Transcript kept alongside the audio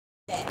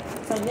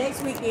So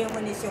next weekend,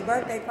 when it's your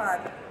birthday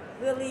party,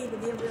 we'll leave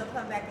and then we'll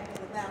come back and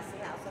do the bouncy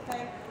house,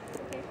 okay?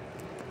 Okay.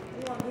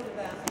 We want to do the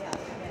bouncy house,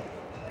 okay?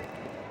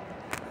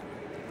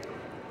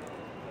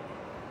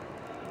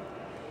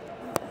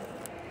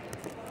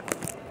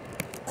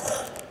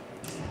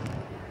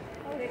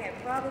 Oh, they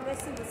got problem.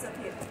 Let's see what's up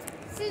here.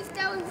 Since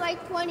that was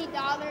like $20,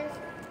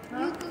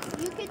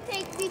 you could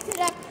take me to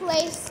that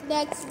place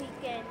next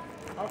weekend.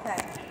 Okay,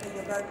 for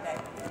your birthday.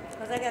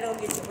 Because I got to go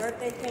get your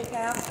birthday cake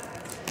out.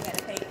 I got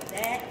to pay for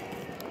that.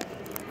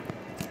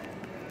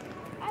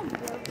 I love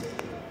it.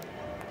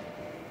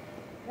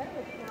 That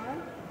was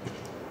fun.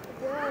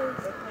 It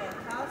was. They're playing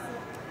salsa.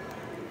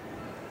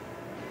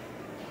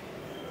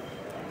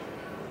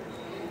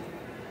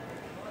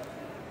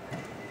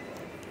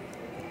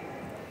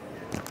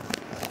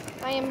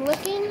 I am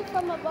looking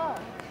from above.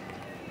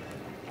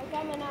 Like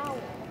I'm an owl.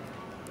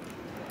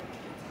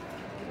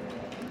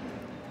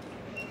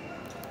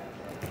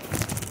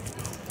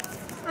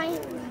 I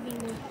am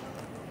leaving.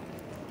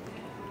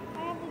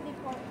 I have to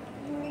depart.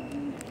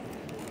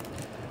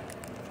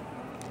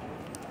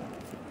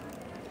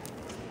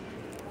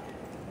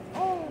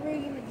 Oh,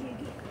 Riggy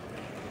Majiggy.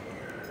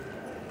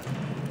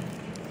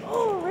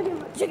 Oh, Riggy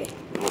Majiggy.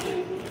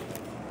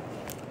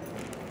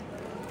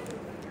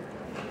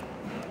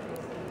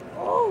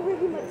 Oh,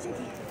 Riggy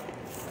Majiggy.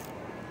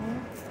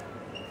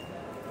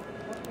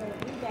 Okay,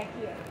 we back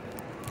here.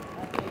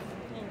 Okay,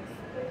 some things.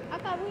 I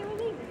thought we were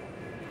leaving.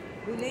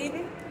 We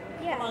leaving?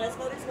 Yeah. Come on, let's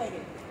go this way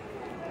then.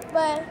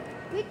 But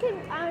we can,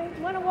 I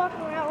want to walk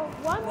around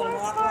one more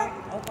Walk part,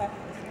 around? Okay.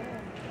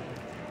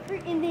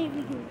 and then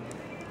we can.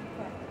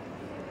 Okay.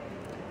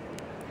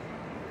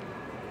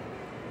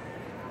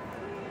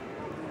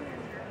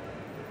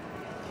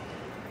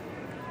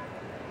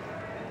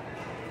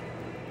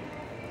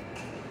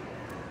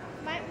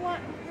 Might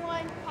want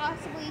one,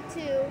 possibly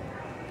two.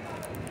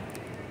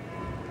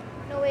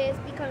 No way, it's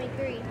becoming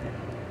three.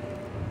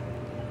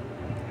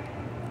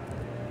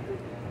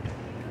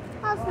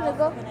 I was Oh, gonna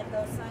go. looking at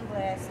those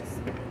sunglasses.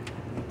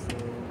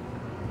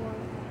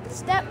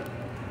 Step.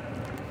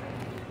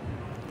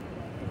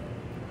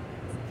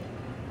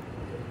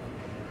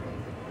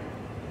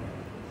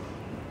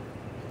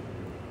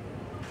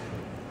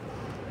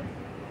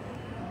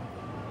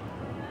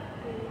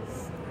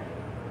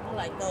 I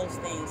like those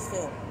things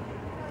too.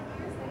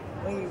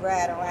 When you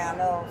ride around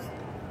those.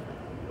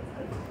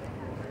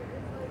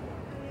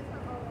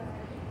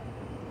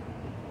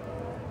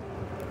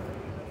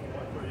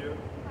 One for you.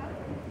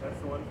 That's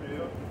the one for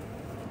you.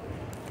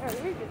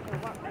 Oh, we're just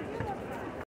gonna walk.